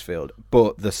like Huddersfield.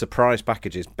 But the surprise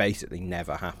packages basically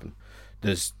never happen.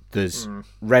 There's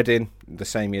Reading, the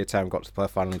same year Town got to the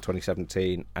playoff final in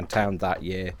 2017, and Town that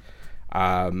year.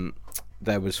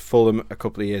 There was Fulham a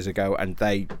couple of years ago, and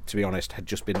they, to be honest, had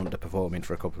just been underperforming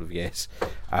for a couple of years,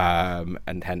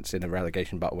 and hence in a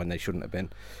relegation battle when they shouldn't have been.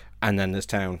 And then there's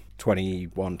Town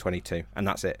 21-22, and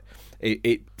that's it.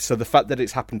 So the fact that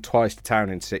it's happened twice to Town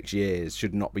in 6 years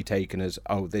should not be taken as,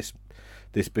 oh, this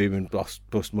boom and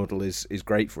bust muddle is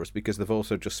great for us, because they've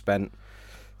also just spent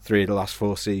 3 of the last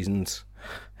 4 seasons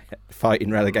fighting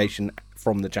relegation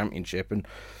from the Championship, and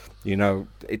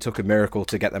it took a miracle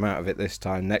to get them out of it this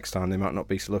time. Next time they might not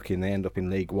be so lucky and they end up in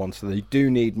League One, so they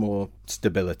do need more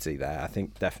stability there, I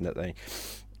think, definitely.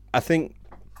 I think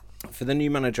for the new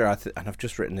manager, and I've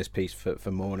just written this piece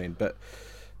for Morning, but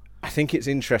I think it's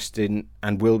interesting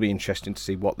and will be interesting to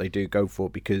see what they do go for,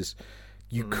 because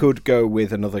you could go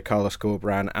with another Carlos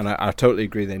Corberan, and I totally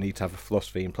agree they need to have a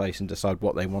philosophy in place and decide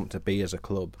what they want to be as a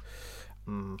club.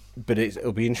 But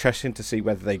it'll be interesting to see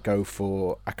whether they go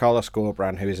for a Carlos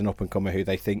Corberan, who is an up-and-comer, who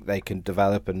they think they can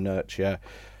develop and nurture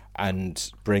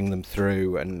and bring them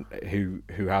through, and who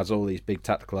has all these big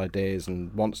tactical ideas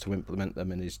and wants to implement them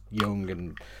and is young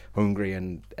and hungry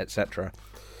and etc.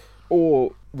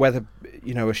 Or whether,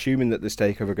 assuming that this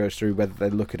takeover goes through, whether they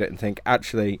look at it and think,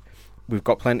 actually, we've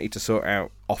got plenty to sort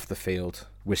out off the field.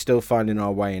 We're still finding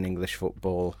our way in English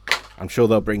football. I'm sure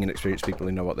they'll bring in experienced people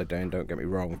who know what they're doing, don't get me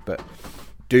wrong, but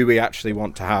do we actually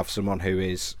want to have someone who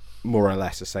is more or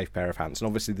less a safe pair of hands? And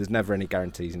obviously there's never any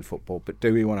guarantees in football, but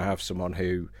do we want to have someone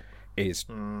who is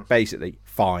basically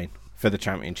fine for the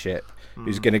Championship,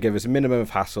 who's going to give us a minimum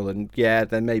of hassle? And yeah,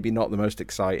 they're maybe not the most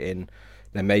exciting,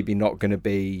 they're maybe not going to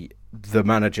be the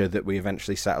manager that we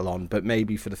eventually settle on, but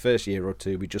maybe for the first year or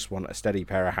two we just want a steady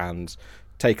pair of hands,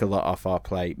 take a lot off our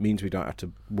plate, means we don't have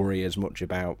to worry as much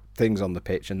about things on the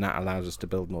pitch, and that allows us to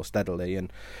build more steadily.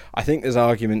 And I think there's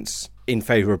arguments in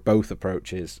favour of both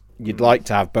approaches. You'd like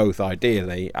to have both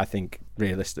ideally. I think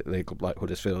realistically a club like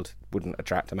Huddersfield wouldn't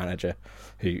attract a manager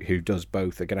who does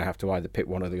both. They're going to have to either pick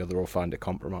one or the other or find a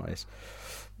compromise.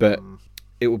 But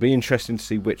it will be interesting to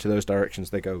see which of those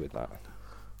directions they go with that.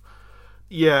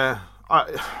 Yeah,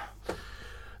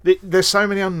 there's so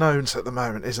many unknowns at the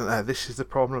moment, isn't there? This is the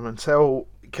problem. Until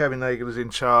Kevin Nagel is in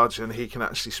charge and he can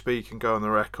actually speak and go on the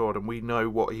record and we know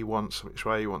what he wants, which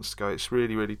way he wants to go, it's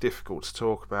really, really difficult to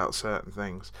talk about certain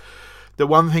things. The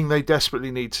one thing they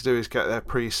desperately need to do is get their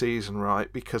pre-season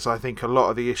right, because I think a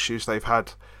lot of the issues they've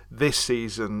had this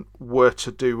season were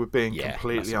to do with being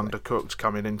completely undercooked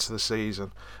coming into the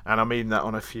season. And I mean that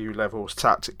on a few levels,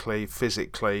 tactically,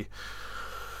 physically.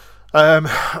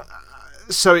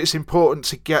 So it's important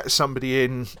to get somebody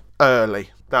in early.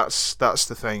 That's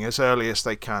the thing, as early as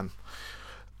they can.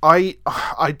 What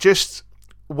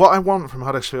I want from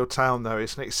Huddersfield Town, though,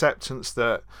 is an acceptance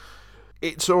that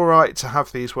it's all right to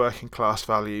have these working class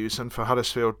values and for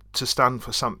Huddersfield to stand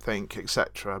for something,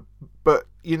 etc. But,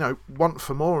 want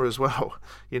for more as well.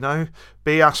 Be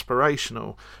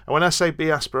aspirational. And when I say be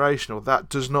aspirational, that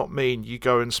does not mean you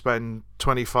go and spend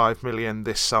 25 million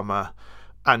this summer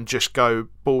and just go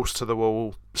balls to the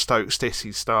wall, Stoke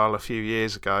Stissy style a few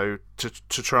years ago to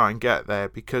try and get there,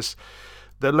 because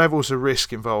the levels of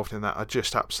risk involved in that are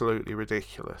just absolutely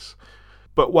ridiculous.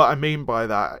 But what I mean by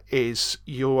that is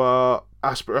you are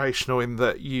aspirational in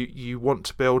that you want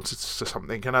to build to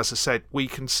something. And as I said, we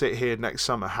can sit here next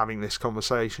summer having this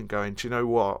conversation going, do you know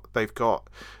what? They've got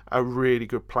a really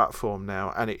good platform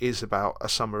now, and it is about a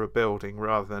summer of building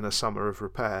rather than a summer of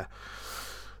repair.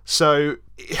 So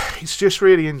it's just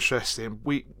really interesting.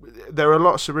 There are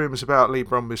lots of rumours about Lee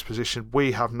Bromby's position.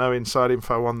 We have no inside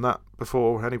info on that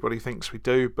before anybody thinks we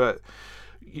do, but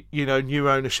new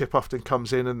ownership often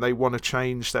comes in and they want to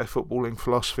change their footballing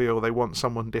philosophy, or they want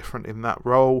someone different in that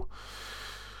role.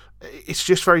 It's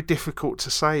just very difficult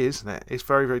to say, isn't it? It's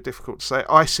very, very difficult to say.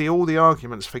 I see all the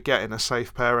arguments for getting a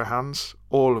safe pair of hands,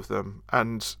 all of them.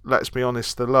 And let's be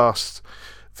honest, the last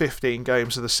 15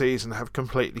 games of the season have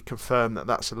completely confirmed that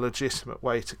that's a legitimate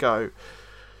way to go.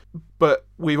 But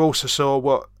we've also saw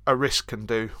what a risk can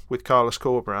do with Carlos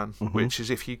Corberán, which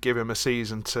is if you give him a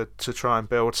season to try and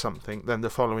build something, then the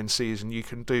following season you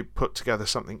can put together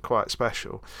something quite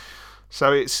special.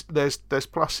 So there's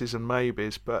pluses and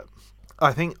maybes, but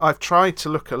I think I've tried to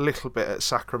look a little bit at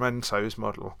Sacramento's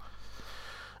model.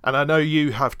 And I know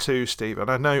you have too, Steve, and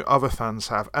I know other fans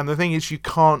have. And the thing is, you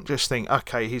can't just think,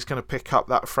 okay, he's going to pick up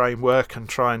that framework and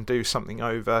try and do something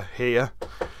over here.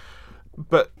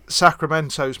 But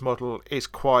Sacramento's model is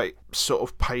quite sort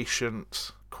of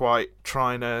patient, quite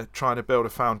trying to build a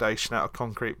foundation out of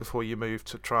concrete before you move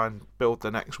to try and build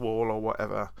the next wall or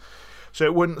whatever. So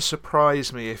it wouldn't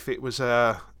surprise me if it was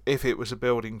a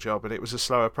building job and it was a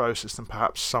slower process than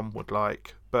perhaps some would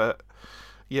like. But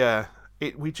yeah,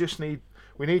 we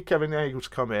need Kevin Nagel to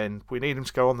come in. We need him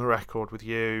to go on the record with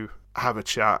you, have a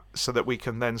chat, so that we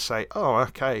can then say, oh,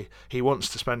 okay, he wants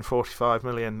to spend 45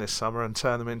 million this summer and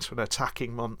turn them into an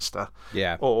attacking monster.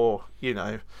 Yeah. Or,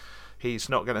 he's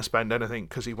not going to spend anything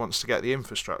because he wants to get the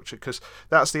infrastructure. Because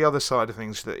that's the other side of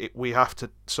things that we have to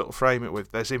sort of frame it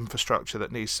with. There's infrastructure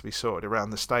that needs to be sorted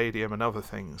around the stadium and other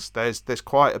things. There's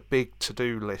quite a big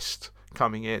to-do list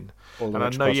coming in. And I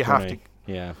know you have to...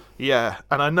 Yeah,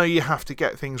 and I know you have to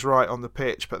get things right on the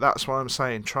pitch, but that's why I'm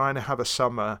saying trying to have a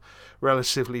summer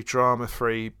relatively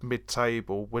drama-free,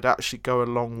 mid-table would actually go a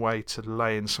long way to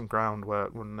laying some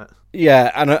groundwork, wouldn't it?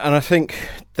 Yeah, and I think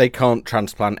they can't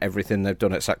transplant everything they've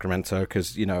done at Sacramento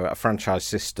because, a franchise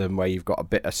system where you've got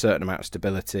a certain amount of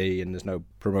stability and there's no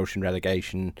promotion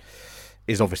relegation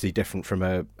is obviously different from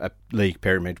a league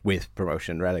pyramid with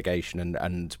promotion and relegation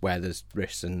and where there's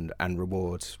risks and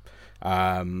rewards.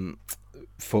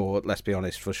 For, let's be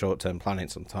honest, for short-term planning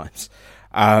sometimes.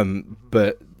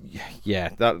 But yeah,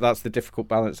 that's the difficult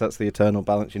balance. That's the eternal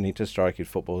balance you need to strike in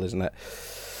football, isn't it?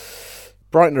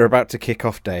 Brighton are about to kick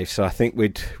off, Dave, so I think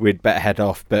we'd better head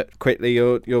off. But quickly,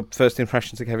 your first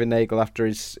impressions of Kevin Nagel after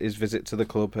his visit to the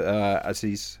club, as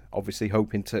he's obviously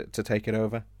hoping to take it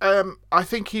over? I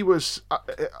think he was,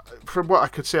 from what I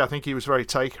could see, I think he was very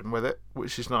taken with it,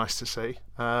 which is nice to see.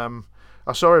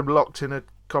 I saw him locked in a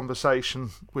conversation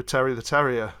with Terry the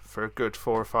Terrier for a good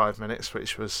 4 or 5 minutes,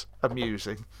 which was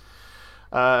amusing.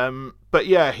 But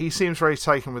yeah, he seems very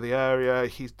taken with the area.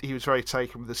 He was very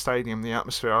taken with the stadium, the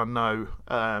atmosphere. I know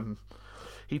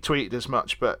he tweeted as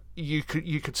much, but you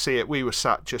could see it. We were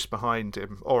sat just behind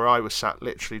him, or I was sat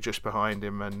literally just behind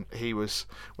him, and he was,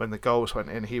 when the goals went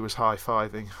in, he was high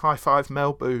five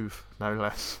Mel Booth, no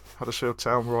less, Huddersfield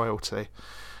Town royalty.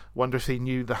 Wonder if he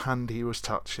knew the hand he was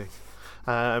touching.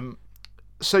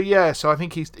 So I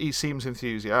think he seems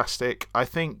enthusiastic. I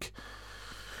think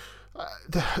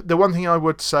the one thing I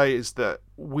would say is that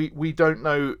we don't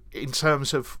know in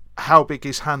terms of how big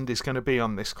his hand is going to be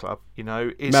on this club.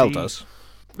 Mel does.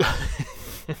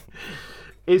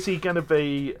 Is he going to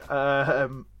be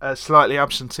a slightly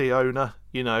absentee owner?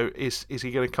 Is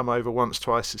he going to come over once,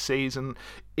 twice a season?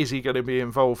 Is he going to be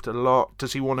involved a lot?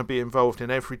 Does he want to be involved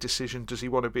in every decision? Does he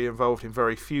want to be involved in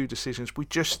very few decisions? We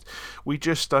just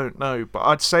don't know. But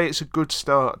I'd say it's a good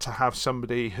start to have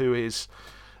somebody who is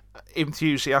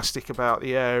enthusiastic about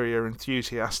the area,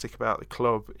 enthusiastic about the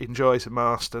club, enjoys the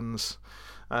Marstons.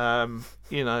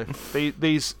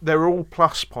 They're all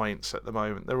plus points at the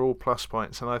moment. They're all plus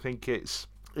points, and I think it's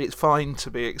fine to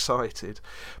be excited.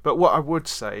 But what I would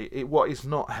say, what is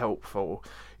not helpful,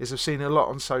 is I've seen a lot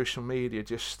on social media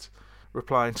just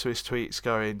replying to his tweets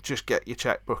going, just get your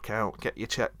checkbook out, get your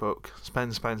checkbook,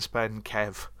 spend,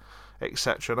 Kev,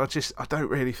 etc. And I don't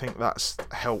really think that's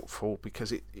helpful,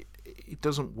 because it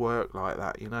doesn't work like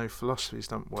that. Philosophies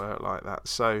don't work like that.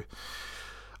 So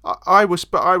I was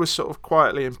sort of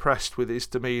quietly impressed with his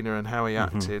demeanour and how he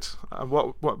acted.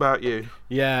 What about you?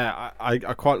 Yeah, I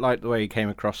quite liked the way he came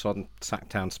across on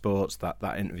Sacktown Sports, that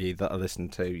interview that I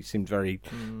listened to. He seemed very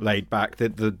laid back.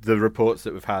 The reports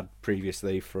that we've had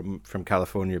previously from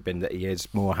California have been that he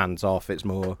is more hands off. It's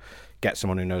more get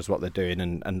someone who knows what they're doing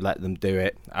and let them do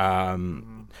it.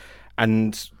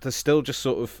 And there's still just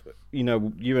sort of,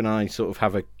 you and I sort of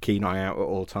have a keen eye out at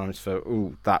all times for,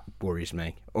 ooh, that worries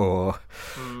me, or,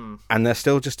 and there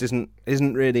still just isn't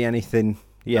really anything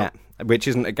Yeah, which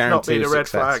isn't a guarantee Not been a red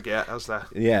success. flag yet, has there?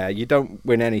 Yeah, you don't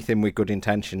win anything with good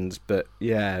intentions, but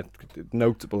yeah,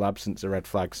 notable absence of red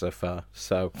flags so far.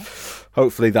 So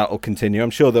hopefully that will continue. I'm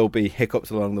sure there'll be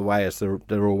hiccups along the way, as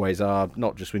there always are,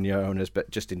 not just with new owners, but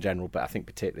just in general. But I think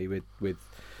particularly with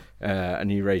a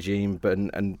new regime,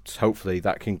 and hopefully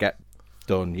that can get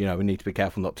done. You know, we need to be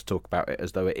careful not to talk about it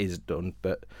as though it is done,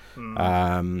 but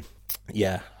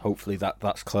yeah, hopefully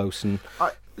that's close. And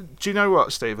do you know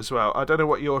what, Steve, as well? I don't know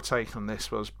what your take on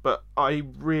this was, but I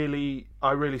really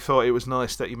thought it was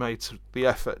nice that he made the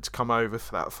effort to come over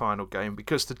for that final game,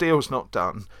 because the deal's not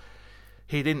done.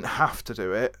 He didn't have to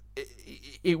do it.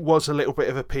 It was a little bit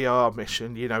of a PR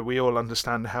mission. You know, we all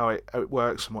understand how it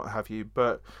works and what have you,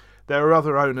 but there are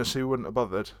other owners who wouldn't have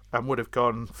bothered and would have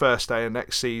gone first day of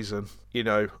next season, you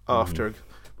know, after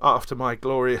my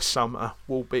glorious summer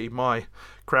will be my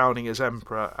crowning as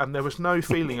emperor. And there was no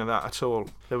feeling of that at all.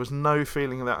 There was no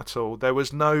feeling of that at all. There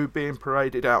was no being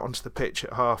paraded out onto the pitch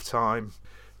at half time.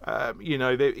 You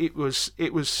know, it was.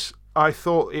 I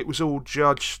thought it was all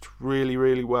judged really,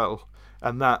 really well,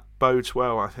 and that bodes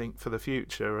well, I think, for the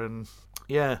future. And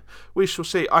yeah, we shall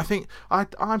see. I think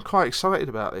I'm quite excited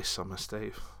about this summer,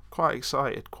 Steve. Quite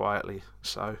excited, quietly.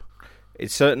 So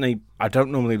it's certainly. I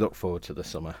don't normally look forward to the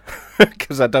summer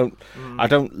because I don't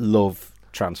love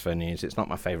transfer news. It's not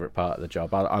my favourite part of the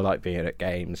job. I like being at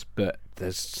games, but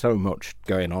there's so much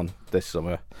going on this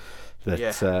summer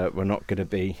that we're not going to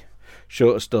be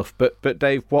short of stuff. But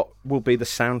Dave, what will be the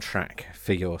soundtrack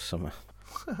for your summer?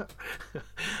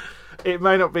 It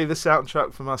may not be the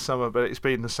soundtrack for my summer, but it's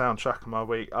been the soundtrack of my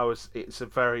week. It's a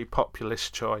very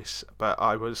populist choice, but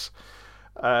I was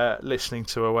listening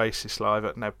to Oasis live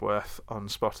at Nebworth on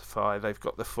Spotify. They've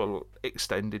got the full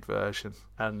extended version,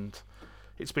 and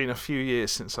it's been a few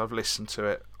years since I've listened to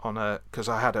it because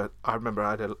I remember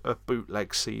I had a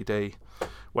bootleg CD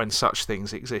when such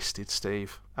things existed,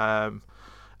 Steve. And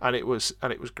it was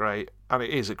great, and it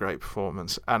is a great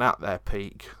performance. And at their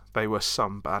peak, they were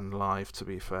some band live. To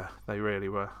be fair, they really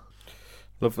were.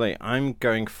 Lovely. I'm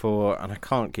going for, and I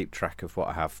can't keep track of what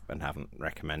I have and haven't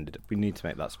recommended. We need to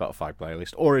make that Spotify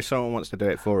playlist, or if someone wants to do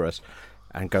it for us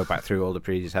and go back through all the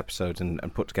previous episodes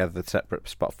and put together the separate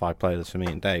Spotify playlist for me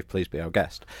and Dave, please be our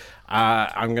guest.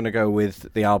 I'm going to go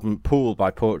with the album Pool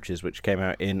by Porches, which came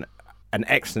out in an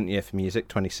excellent year for music,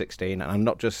 2016, and I'm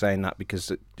not just saying that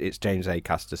because it's James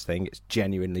Acaster's thing. It's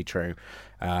genuinely true,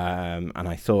 and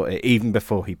I thought it even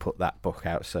before he put that book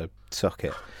out, so suck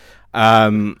it.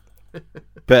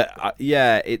 But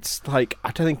yeah, it's like,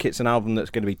 I don't think it's an album that's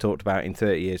going to be talked about in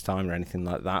 30 years' time or anything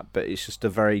like that, but it's just a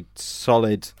very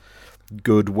solid,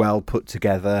 good, well put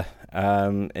together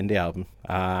indie album,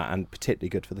 and particularly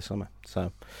good for the summer.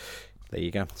 So there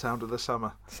you go. Sound of the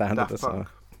summer. Sound of the summer.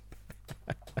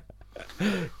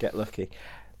 Get lucky.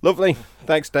 Lovely.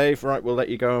 Thanks, Dave. Right, we'll let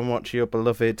you go and watch your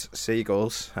beloved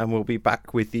Seagulls, and we'll be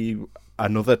back with you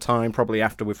another time, probably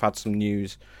after we've had some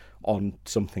news on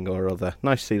something or other.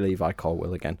 Nice to see Levi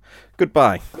Colwill again.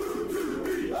 Goodbye.